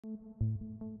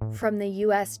From the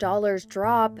US dollar's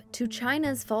drop to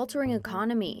China's faltering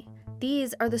economy,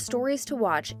 these are the stories to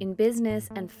watch in business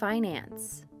and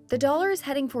finance. The dollar is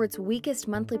heading for its weakest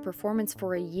monthly performance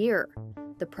for a year.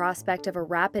 The prospect of a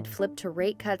rapid flip to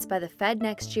rate cuts by the Fed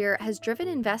next year has driven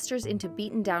investors into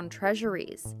beaten-down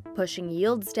treasuries, pushing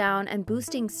yields down and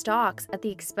boosting stocks at the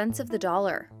expense of the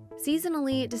dollar.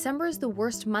 Seasonally, December is the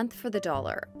worst month for the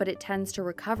dollar, but it tends to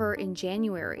recover in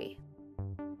January.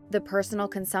 The Personal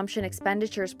Consumption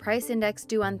Expenditures Price Index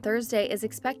due on Thursday is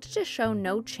expected to show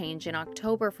no change in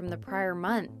October from the prior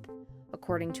month,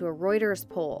 according to a Reuters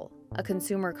poll. A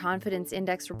Consumer Confidence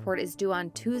Index report is due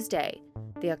on Tuesday.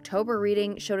 The October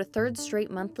reading showed a third straight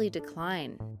monthly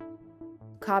decline.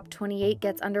 COP28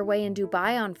 gets underway in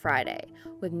Dubai on Friday,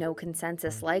 with no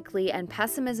consensus likely and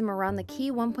pessimism around the key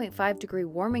 1.5-degree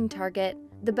warming target.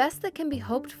 The best that can be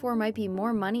hoped for might be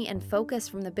more money and focus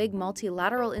from the big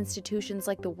multilateral institutions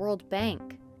like the World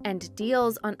Bank, and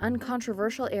deals on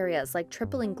uncontroversial areas like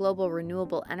tripling global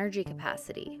renewable energy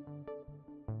capacity.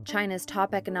 China's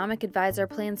top economic advisor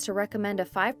plans to recommend a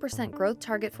 5% growth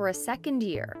target for a second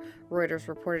year, Reuters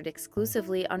reported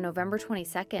exclusively on November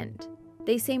 22nd.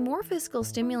 They say more fiscal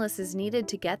stimulus is needed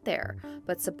to get there,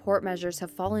 but support measures have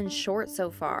fallen short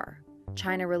so far.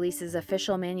 China releases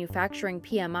official manufacturing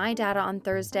PMI data on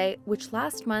Thursday, which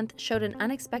last month showed an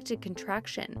unexpected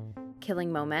contraction,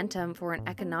 killing momentum for an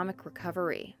economic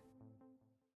recovery.